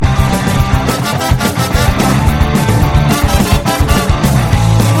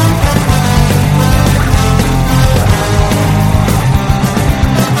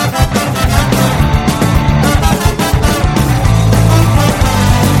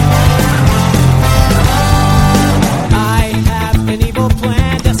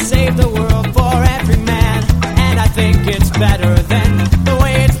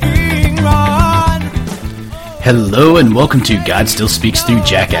Hello and welcome to God Still Speaks Through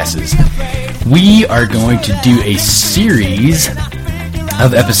Jackasses. We are going to do a series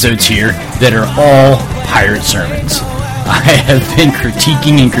of episodes here that are all pirate sermons. I have been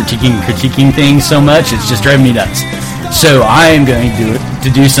critiquing things so much, it's just driving me nuts. So I am going to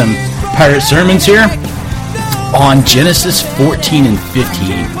do some pirate sermons here on Genesis 14 and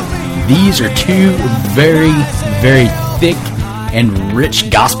 15. These are two very, very thick and rich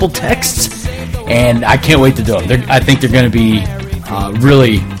gospel texts, and I can't wait to do them. I think they're going to be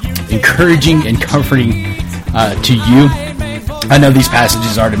really encouraging and comforting to you. I know these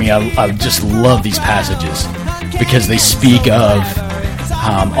passages are to me. I just love these passages because they speak of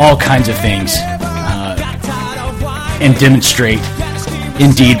all kinds of things and demonstrate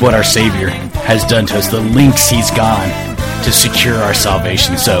indeed what our Savior has done to us, the lengths He's gone to secure our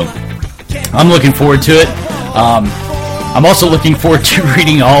salvation. So I'm looking forward to it. I'm also looking forward to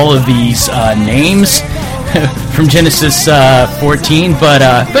reading all of these names from Genesis 14, but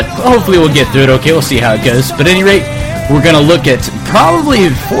hopefully we'll get through it okay. We'll see how it goes. But at any rate, we're going to look at probably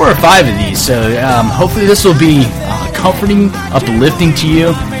 4 or 5 of these, so hopefully this will be comforting, uplifting to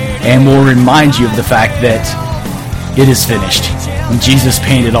you, and will remind you of the fact that it is finished. When Jesus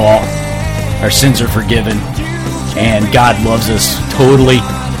paid it all, our sins are forgiven, and God loves us totally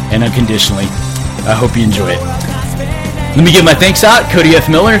and unconditionally. I hope you enjoy it. Let me give my thanks out. Cody F.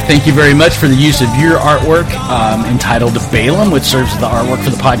 Miller, thank you very much for the use of your artwork entitled Balaam, which serves as the artwork for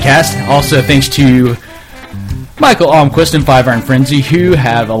the podcast. Also, thanks to Michael Almquist and Five Iron Frenzy, who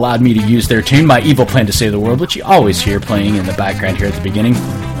have allowed me to use their tune, My Evil Plan to Save the World, which you always hear playing in the background here at the beginning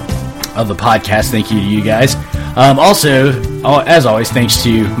of the podcast. Thank you to you guys. Also, as always, thanks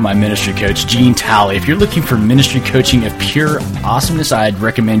to my ministry coach, Gene Talley. If you're looking for ministry coaching of pure awesomeness, I'd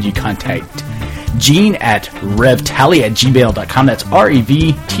recommend you contact Gene at revtalley@gmail.com. That's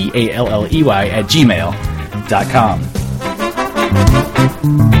REVTALLEY@gmail.com.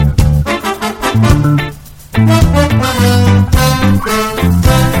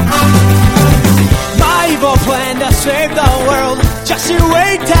 My evil plan to save the world, just you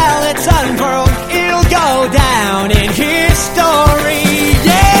wait till it's unfurled. It'll go down in history.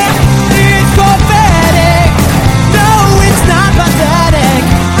 Yeah, it's prophetic. No, it's not pathetic.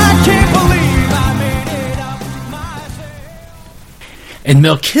 I can't believe I made it up myself. And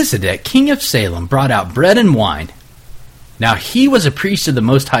Melchizedek, king of Salem, brought out bread and wine. Now he was a priest of the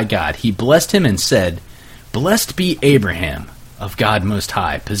Most High God. He blessed him and said, Blessed be Abraham of God Most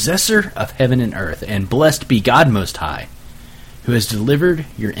High, possessor of heaven and earth, and blessed be God Most High, who has delivered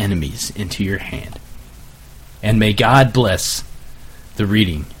your enemies into your hand. And may God bless the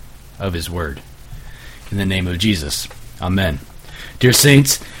reading of His word. In the name of Jesus, amen. Dear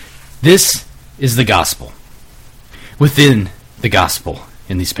saints, this is the gospel. Within the gospel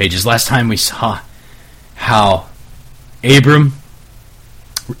in these pages, last time we saw how Abram,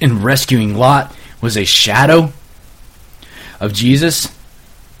 in rescuing Lot, was a shadow of Jesus.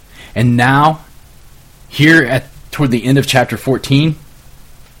 And now, here toward the end of chapter 14,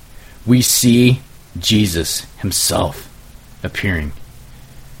 we see Jesus Himself appearing.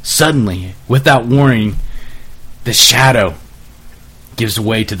 Suddenly, without warning, the shadow gives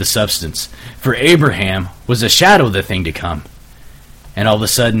way to the substance. For Abraham was a shadow of the thing to come. And all of a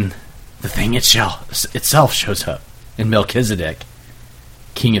sudden, the thing itself shows up in Melchizedek,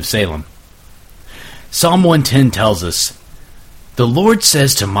 king of Salem. Psalm 110 tells us, The Lord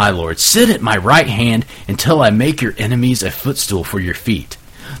says to my Lord, Sit at my right hand until I make your enemies a footstool for your feet.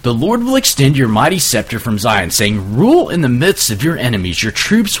 The Lord will extend your mighty scepter from Zion, saying, Rule in the midst of your enemies. Your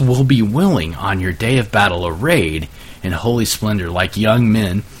troops will be willing on your day of battle, arrayed in holy splendor. Like young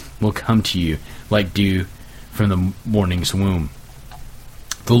men will come to you, like dew from the morning's womb.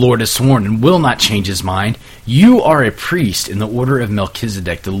 The Lord has sworn and will not change His mind. You are a priest in the order of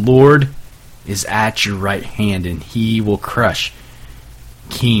Melchizedek. The Lord is at your right hand, and He will crush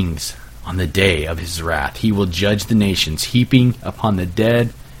kings on the day of His wrath. He will judge the nations, heaping upon the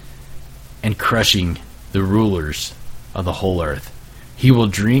dead and crushing the rulers of the whole earth. He will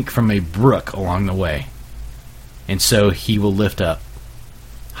drink from a brook along the way, and so He will lift up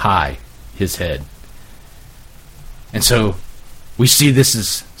high His head. And so we see this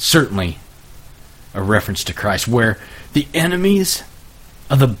is certainly a reference to Christ, where the enemies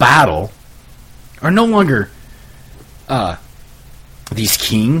of the battle are no longer these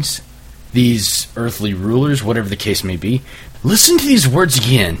kings, these earthly rulers, whatever the case may be. Listen to these words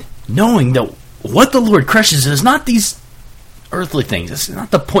again, knowing that what the Lord crushes is not these earthly things. That's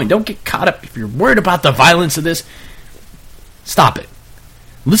not the point. Don't get caught up. If you're worried about the violence of this, stop it.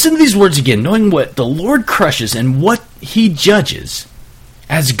 Listen to these words again, knowing what the Lord crushes and what He judges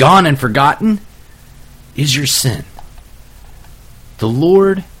as gone and forgotten is your sin. The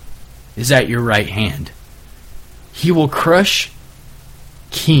Lord is at your right hand. He will crush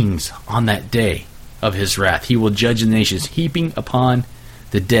kings on that day of his wrath. He will judge the nations, heaping upon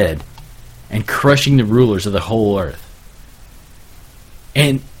the dead and crushing the rulers of the whole earth.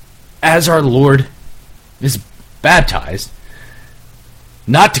 And as our Lord is baptized,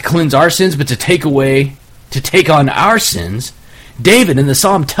 not to cleanse our sins, but to take on our sins, David in the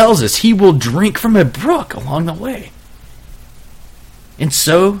Psalm tells us he will drink from a brook along the way. And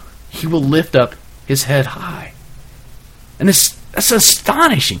so he will lift up his head high. And that's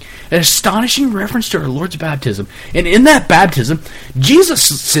astonishing. An astonishing reference to our Lord's baptism. And in that baptism,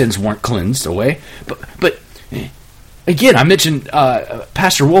 Jesus' sins weren't cleansed away. But again, I mentioned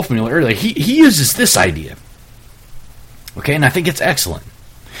Pastor Wolfmueller earlier. He uses this idea. Okay, and I think it's excellent.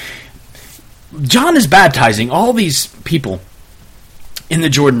 John is baptizing all these people in the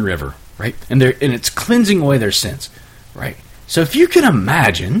Jordan River, right? And it's cleansing away their sins, right? So if you can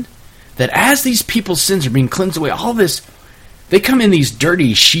imagine that as these people's sins are being cleansed away, all this, they come in these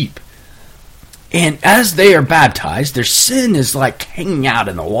dirty sheep. And as they are baptized, their sin is like hanging out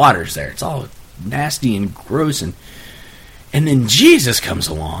in the waters there. It's all nasty and gross. And then Jesus comes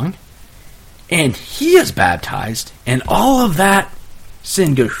along, and he is baptized, and all of that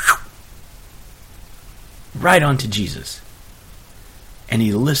sin goes right onto Jesus. And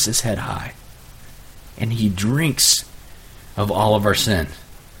he lifts his head high, and he drinks of all of our sin.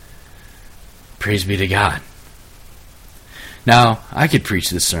 Praise be to God. Now, I could preach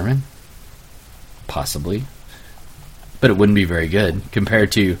this sermon, possibly, but it wouldn't be very good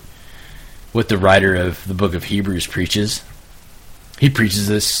compared to what the writer of the book of Hebrews preaches. He preaches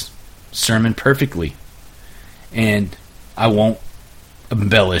this sermon perfectly, and I won't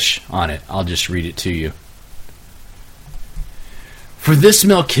embellish on it. I'll just read it to you. For this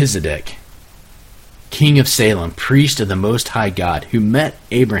Melchizedek, king of Salem, priest of the Most High God, who met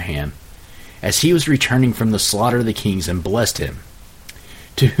Abraham as he was returning from the slaughter of the kings and blessed him,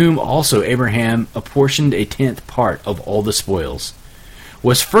 to whom also Abraham apportioned a 10th part of all the spoils,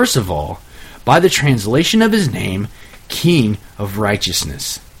 was first of all, by the translation of his name, King of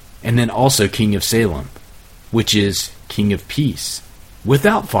Righteousness, and then also King of Salem, which is King of Peace,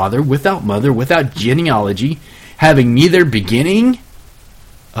 without father, without mother, without genealogy, having neither beginning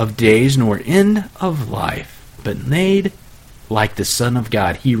of days nor end of life, but made like the Son of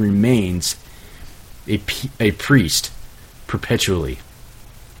God, he remains a priest perpetually.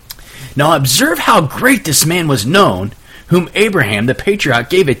 Now observe how great this man was known, whom Abraham the patriarch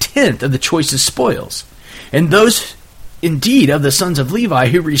gave a 10th of the choicest spoils. And those indeed of the sons of Levi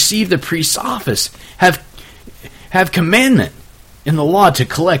who receive the priest's office have commandment in the law to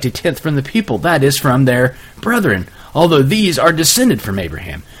collect a 10th from the people, that is, from their brethren, although these are descended from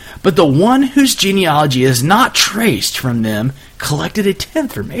Abraham. But the one whose genealogy is not traced from them collected a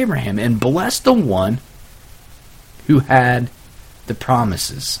 10th from Abraham and blessed the one who had the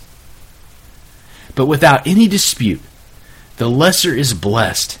promises. But without any dispute, the lesser is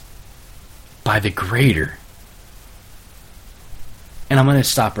blessed by the greater. And I'm going to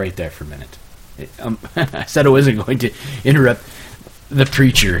stop right there for a minute. I said I wasn't going to interrupt the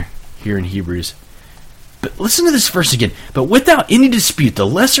preacher here in Hebrews. But listen to this verse again. But without any dispute, the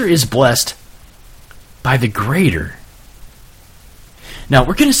lesser is blessed by the greater. Now,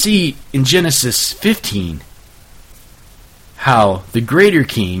 we're going to see in Genesis 15 how the greater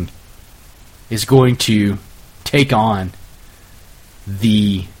king is going to take on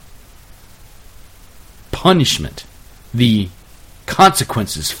the punishment, the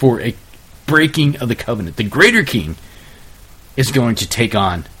consequences for a breaking of the covenant. The greater king is going to take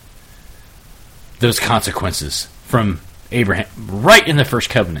on those consequences from Abraham right in the first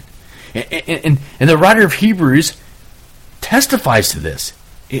covenant. And the writer of Hebrews testifies to this.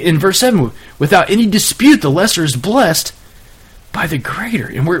 In verse 7, without any dispute, the lesser is blessed by the greater.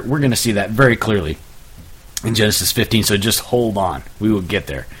 And we're going to see that very clearly in Genesis 15, so just hold on. We will get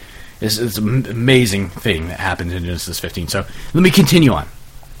there. It's an amazing thing that happens in Genesis 15. So let me continue on.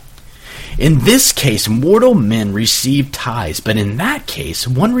 In this case, mortal men receive tithes, but in that case,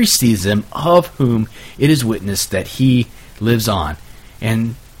 one receives them of whom it is witnessed that he lives on.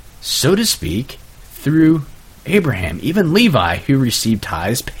 And so to speak, through Abraham, even Levi, who received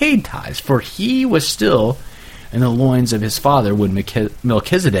tithes, paid tithes, for he was still in the loins of his father when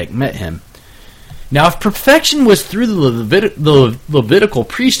Melchizedek met him. Now, if perfection was through the Levitical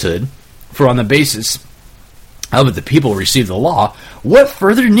priesthood, for on the basis of it the people received the law, what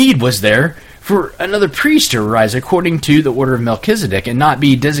further need was there for another priest to arise according to the order of Melchizedek and not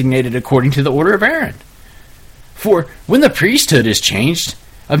be designated according to the order of Aaron? For when the priesthood is changed,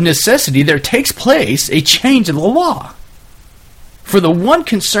 of necessity there takes place a change of the law. For the one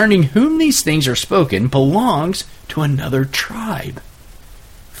concerning whom these things are spoken belongs to another tribe,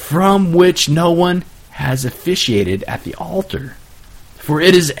 from which no one has officiated at the altar. For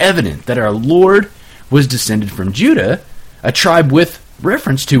it is evident that our Lord was descended from Judah, a tribe with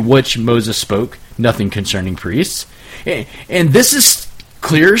reference to which Moses spoke nothing concerning priests. And this is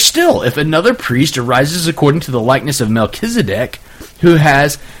clearer still, if another priest arises according to the likeness of Melchizedek, who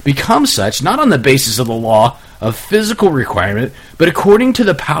has become such, not on the basis of the law of physical requirement, but according to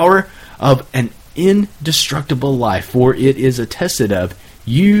the power of an indestructible life. For it is attested of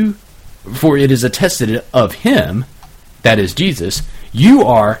him, that is Jesus, you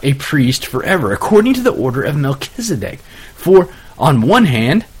are a priest forever, according to the order of Melchizedek. For on one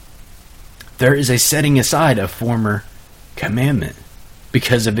hand, there is a setting aside of former commandment,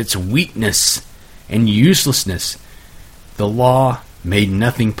 because of its weakness and uselessness. The law made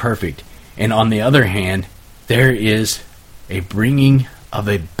nothing perfect. And on the other hand, there is a bringing of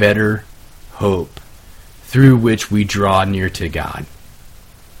a better hope, through which we draw near to God.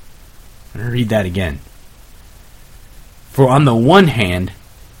 I'm going to read that again. For on the one hand,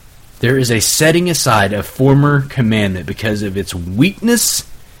 there is a setting aside of former commandment because of its weakness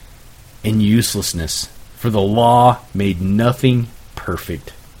and uselessness, for the law made nothing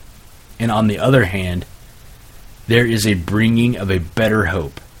perfect. And on the other hand, there is a bringing of a better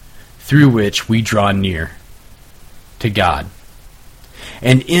hope, through which we draw near to God.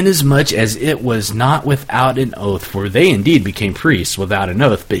 And inasmuch as it was not without an oath, for they indeed became priests without an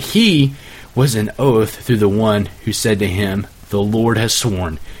oath, but he was an oath through the one who said to him, the Lord has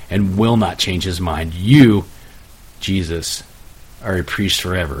sworn and will not change his mind. You, Jesus, are a priest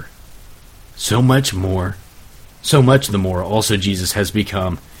forever. So much the more also Jesus has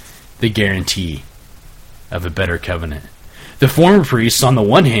become the guarantee of a better covenant. The former priests, on the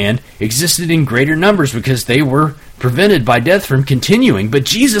one hand, existed in greater numbers because they were prevented by death from continuing. But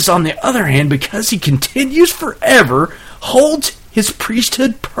Jesus, on the other hand, because he continues forever, holds his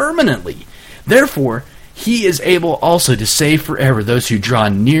priesthood permanently. Therefore, he is able also to save forever those who draw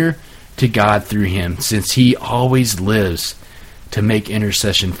near to God through him, since he always lives to make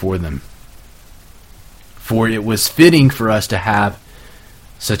intercession for them. For it was fitting for us to have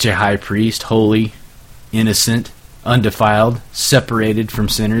such a high priest, holy, innocent, undefiled, separated from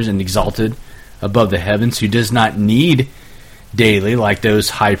sinners, and exalted above the heavens, who does not need daily, like those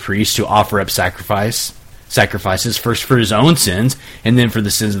high priests, to offer up sacrifices first for his own sins and then for the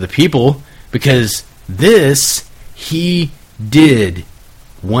sins of the people, because this he did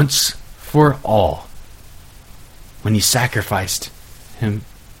once for all when he sacrificed him,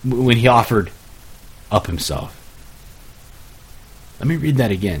 when he offered up himself. Let me read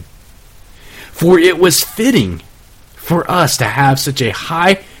that again. For it was fitting for us to have such a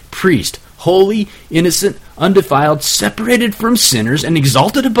high priest, holy, innocent, undefiled, separated from sinners, and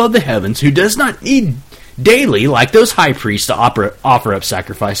exalted above the heavens, who does not need daily, like those high priests, to offer up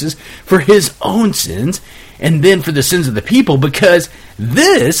sacrifices for his own sins and then for the sins of the people, because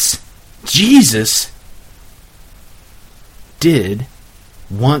this Jesus did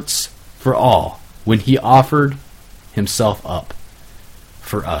once for all when he offered himself up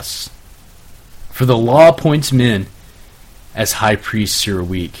for us. For the law appoints men as high priests who are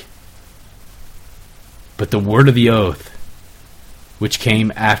weak, but the word of the oath, which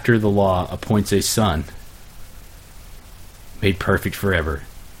came after the law, appoints a son made perfect forever.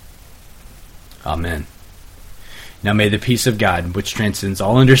 Amen. Now may the peace of God, which transcends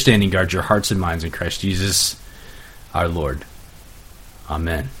all understanding, guard your hearts and minds in Christ Jesus our Lord.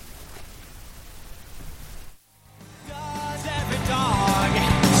 Amen. Does every dog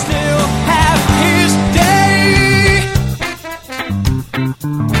still have his day?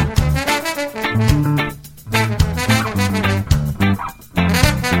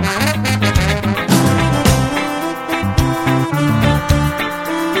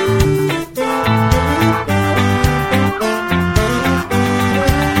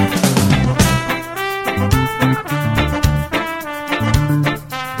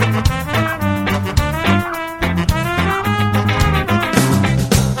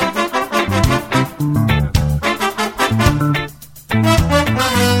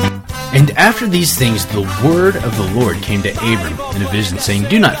 And after these things, the word of the Lord came to Abram in a vision, saying,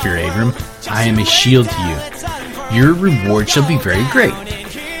 Do not fear, Abram, I am a shield to you. Your reward shall be very great.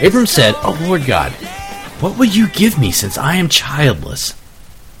 Abram said, O Lord God, what will you give me, since I am childless?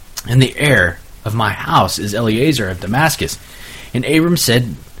 And the heir of my house is Eliezer of Damascus. And Abram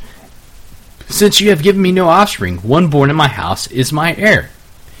said, Since you have given me no offspring, one born in my house is my heir.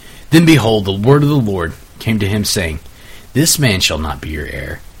 Then behold, the word of the Lord came to him, saying, This man shall not be your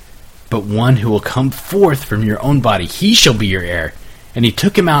heir, but one who will come forth from your own body, he shall be your heir. And he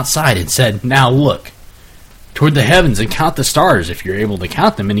took him outside and said, Now look toward the heavens and count the stars, if you're able to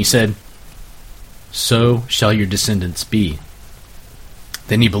count them. And he said, So shall your descendants be.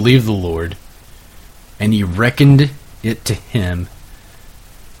 Then he believed the Lord, and he reckoned it to him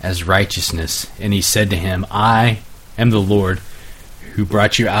as righteousness. And he said to him, I am the Lord who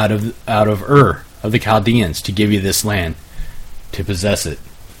brought you out of Ur of the Chaldeans to give you this land to possess it.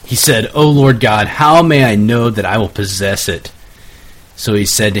 He said, O Lord God, how may I know that I will possess it? So he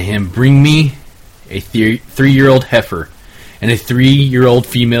said to him, Bring me a 3-year-old heifer, and a 3-year-old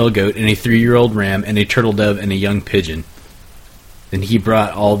female goat, and a 3-year-old ram, and a turtle dove, and a young pigeon. Then he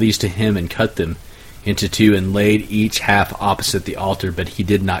brought all these to him, and cut them into 2, and laid each half opposite the altar, but he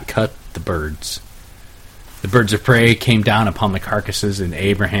did not cut the birds. The birds of prey came down upon the carcasses, and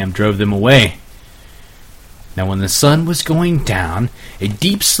Abraham drove them away. Now when the sun was going down, a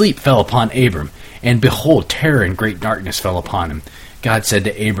deep sleep fell upon Abram, and behold, terror and great darkness fell upon him. God said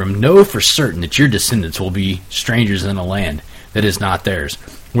to Abram, Know for certain that your descendants will be strangers in a land that is not theirs,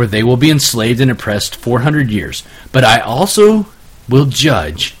 where they will be enslaved and oppressed 400 years. But I also will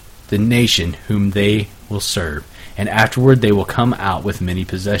judge the nation whom they will serve, and afterward they will come out with many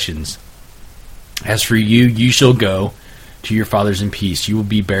possessions. As for you, you shall go to your fathers in peace. You will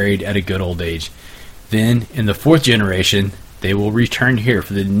be buried at a good old age. Then, in the 4th generation, they will return here,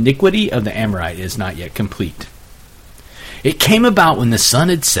 for the iniquity of the Amorite is not yet complete. It came about when the sun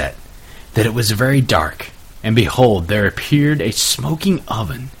had set, that it was very dark, and behold, there appeared a smoking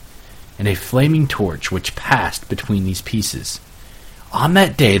oven, and a flaming torch, which passed between these pieces. On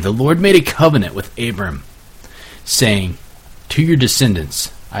that day the Lord made a covenant with Abram, saying, To your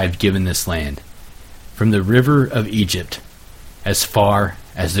descendants I have given this land, from the river of Egypt, as far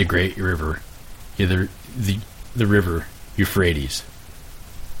as the great river, the river Euphrates.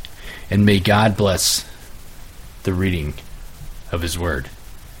 And may God bless the reading of his word.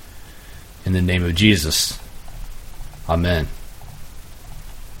 In the name of Jesus, amen.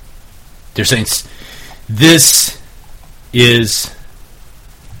 Dear saints, this is,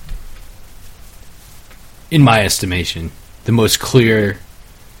 in my estimation, the most clear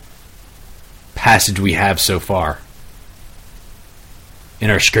passage we have so far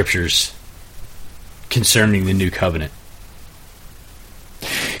in our scriptures concerning the new covenant.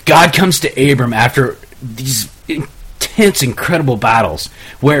 God comes to Abram after these intense, incredible battles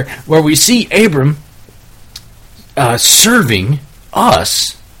where we see Abram serving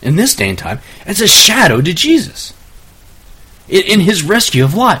us in this day and time as a shadow to Jesus in his rescue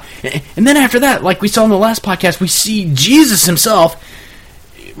of Lot. And then after that, like we saw in the last podcast, we see Jesus himself,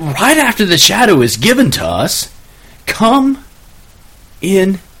 right after the shadow is given to us, come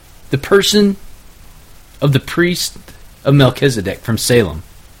in the person of the priest of Melchizedek from Salem.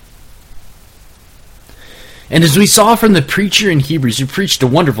 And as we saw from the preacher in Hebrews, who preached a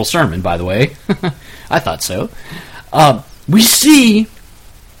wonderful sermon, by the way, I thought so, we see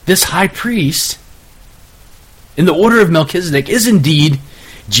this high priest in the order of Melchizedek is indeed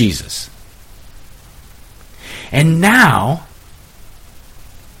Jesus. And now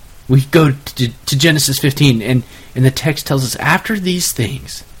we go to Genesis 15, and the text tells us, after these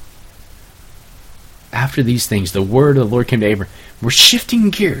things, the word of the Lord came to Abram. We're shifting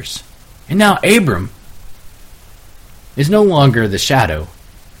gears. And now Abram is no longer the shadow,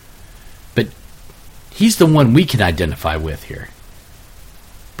 but he's the one we can identify with here.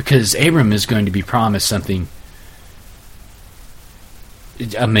 Because Abram is going to be promised something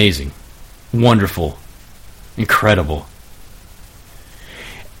amazing, wonderful, incredible.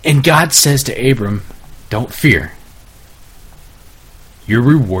 And God says to Abram, don't fear. Your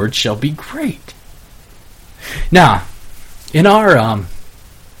reward shall be great. Now, in our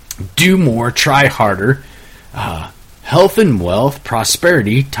do more, try harder, health and wealth,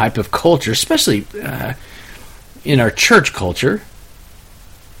 prosperity type of culture, especially in our church culture,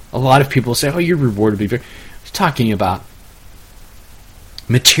 a lot of people say, oh, your reward will be very... It's talking about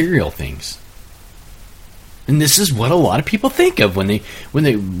material things. And this is what a lot of people think of when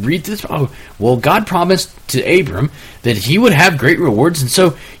they read this. Oh, well, God promised to Abram that he would have great rewards, and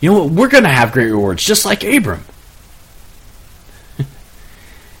so, you know what, we're going to have great rewards, just like Abram.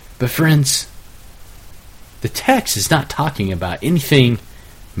 But friends, the text is not talking about anything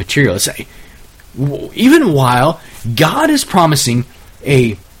material. It's, even while God is promising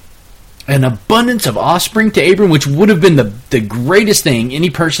an abundance of offspring to Abram, which would have been the greatest thing any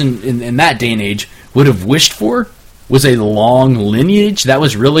person in that day and age would have wished for, was a long lineage. That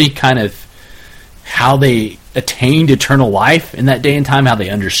was really kind of how they attained eternal life in that day and time, how they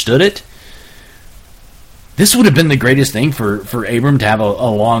understood it. This would have been the greatest thing for Abram to have a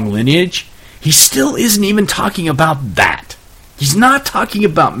long lineage. He still isn't even talking about that. He's not talking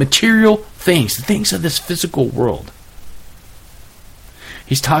about material things, the things of this physical world.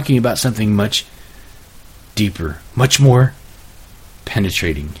 He's talking about something much deeper, much more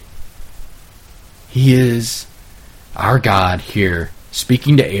penetrating. He is our God here,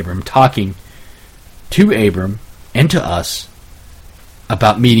 speaking to Abram, talking to Abram and to us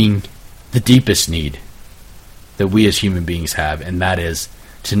about meeting the deepest need that we as human beings have, and that is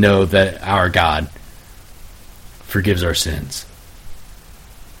to know that our God forgives our sins.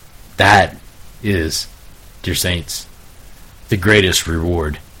 That is, dear saints, the greatest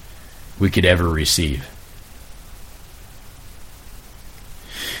reward we could ever receive.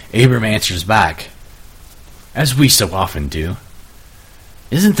 Abram answers back, as we so often do.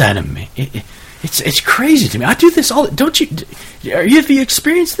 Isn't that amazing? It's crazy to me. I do this all. Don't you? Have you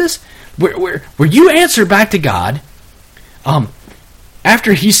experienced this? Where you answer back to God,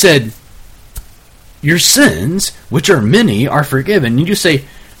 after He said, "Your sins, which are many, are forgiven," and you just say,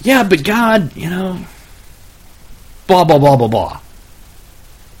 "Yeah, but God, blah blah blah blah blah."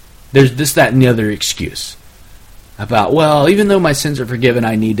 There's this, that, and the other excuse about, well, even though my sins are forgiven,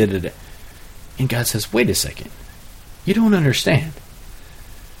 I need it. And God says, "Wait a second, you don't understand.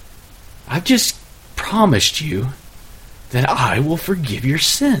 I've just promised you that I will forgive your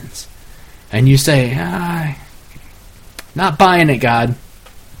sins." And you say, not buying it, God.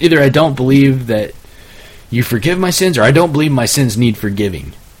 Either I don't believe that you forgive my sins, or I don't believe my sins need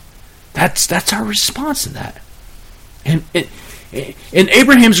forgiving. That's our response to that. And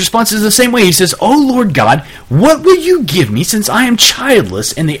Abraham's response is the same way. He says, "O Lord God, what will you give me, since I am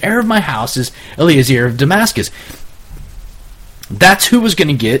childless, and the heir of my house is Eliezer of Damascus?" That's who was going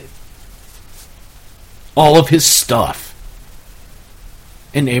to get all of his stuff.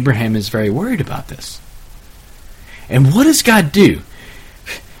 And Abraham is very worried about this. And what does God do?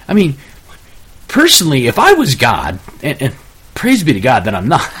 I mean, personally, if I was God, and praise be to God that I'm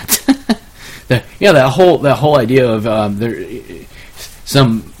not, that whole idea of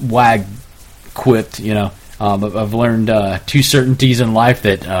some wag quipped, I've learned two certainties in life,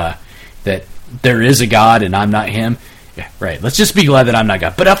 that there is a God and I'm not Him. Yeah, right. Let's just be glad that I'm not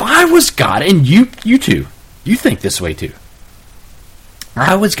God. But if I was God, and you too, you think this way too, or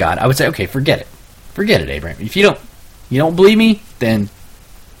I was God, I would say, okay, forget it, Abraham. If you don't believe me, then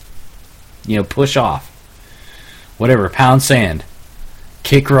push off. Whatever, pound sand,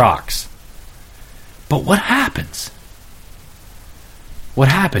 kick rocks. But what happens? What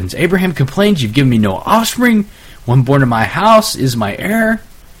happens? Abraham complains, "You've given me no offspring. One born in my house is my heir."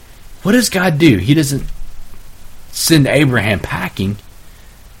 What does God do? He doesn't send Abraham packing.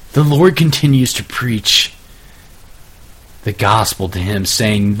 The Lord continues to preach the gospel to him,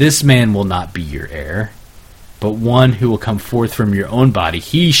 saying, "This man will not be your heir, but one who will come forth from your own body,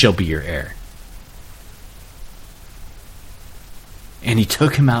 he shall be your heir." And he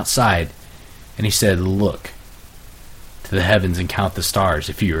took him outside, and he said, "Look to the heavens and count the stars,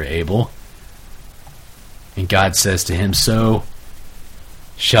 if you are able." And God says to him, "So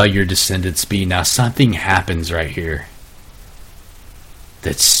shall your descendants be." Now something happens right here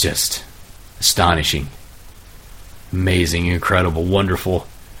that's just astonishing, amazing, incredible, wonderful.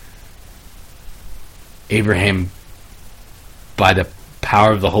 Abraham, by the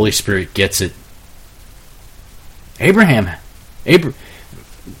power of the Holy Spirit, gets it. Abram,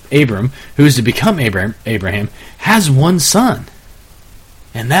 who is to become Abraham, has one son.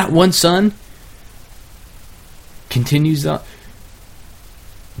 And that one son continues on.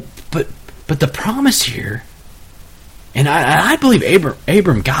 But the promise here, and I believe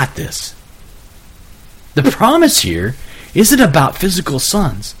Abram got this. The promise here isn't about physical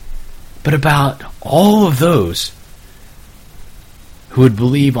sons, but about all of those who would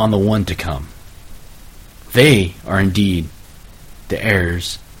believe on the one to come. They are indeed the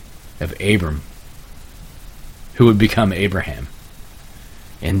heirs of Abram, who would become Abraham.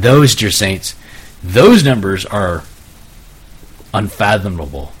 And those, dear saints, those numbers are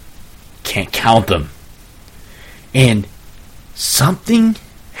unfathomable. Can't count them. And something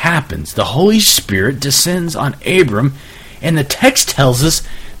happens. The Holy Spirit descends on Abram, and the text tells us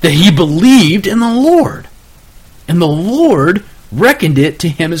that he believed in the Lord. And the Lord reckoned it to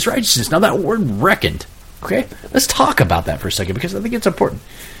him as righteousness. Now that word reckoned, okay? Let's talk about that for a second, because I think it's important.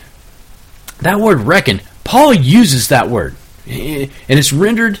 That word reckoned, Paul uses that word. And it's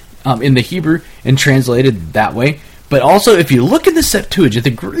rendered in the Hebrew and translated that way. But also, if you look at the Septuagint, the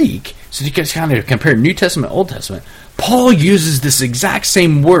Greek, so you can kind of compare New Testament, Old Testament, Paul uses this exact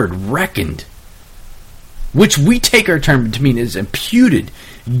same word, reckoned, which we take our term to mean is imputed,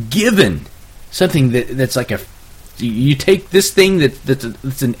 given something that's like you take this thing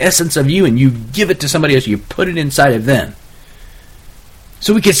that's an essence of you and you give it to somebody else. You put it inside of them.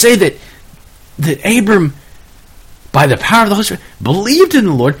 So we could say that Abram, by the power of the Holy Spirit, believed in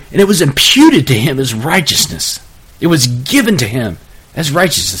the Lord, and it was imputed to him as righteousness. It was given to him as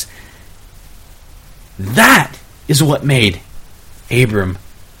righteousness. That is what made Abram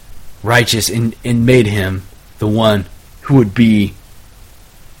righteous and made him the one who would be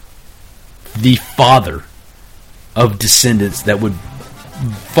the father of descendants that would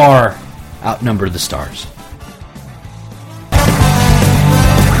far outnumber the stars.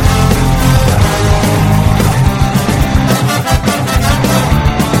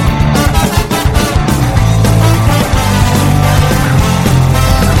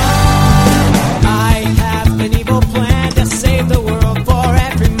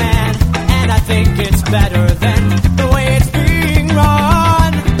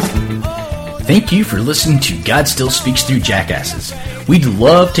 Thank you for listening to God Still Speaks Through Jackasses. We'd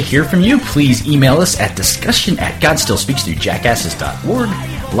love to hear from you. Please email us at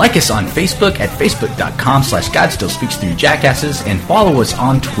discussion@godstillspeaksthroughjackasses.org. Like us on Facebook at facebook.com/godstillspeaksthroughjackasses and follow us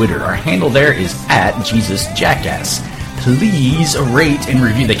on Twitter. Our handle there is @JesusJackass. Please rate and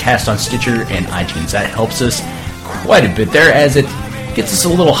review the cast on Stitcher and iTunes. That helps us quite a bit there, as it gets us a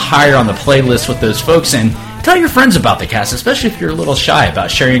little higher on the playlist with those folks. And tell your friends about the cast, especially if you're a little shy about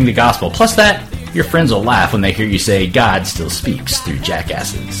sharing the gospel. Plus that, your friends will laugh when they hear you say, God still speaks through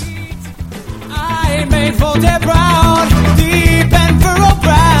jackasses. I may fold it brown, deep and furrow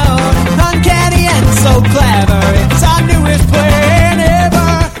brown, uncanny and so clever, it's our newest plan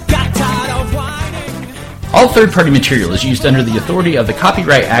ever, got tired of whining. All third-party material is used under the authority of the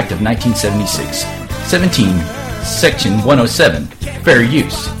Copyright Act of 1976, 17, Section 107, fair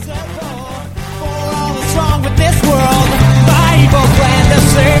use. What's wrong with this world? Bible plan to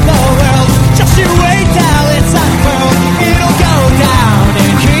save the world. Just you wait till it's unfurled. It'll go down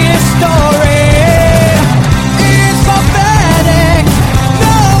in history. It's prophetic.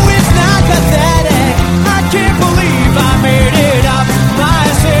 No, it's not pathetic. I can't believe I made it up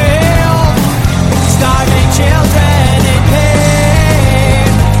myself. Starving children in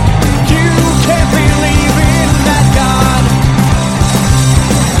pain. You can't believe in that God.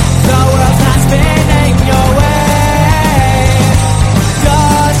 The world's not spinning your way.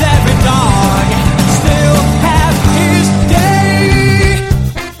 Does every dog still have his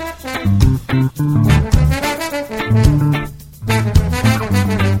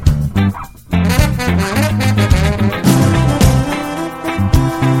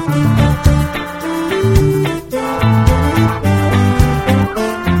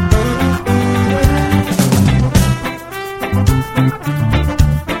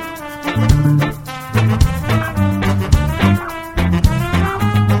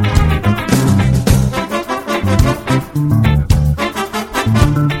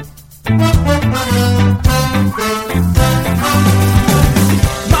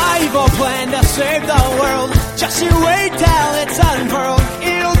Bible plan to save the world. Just you wait till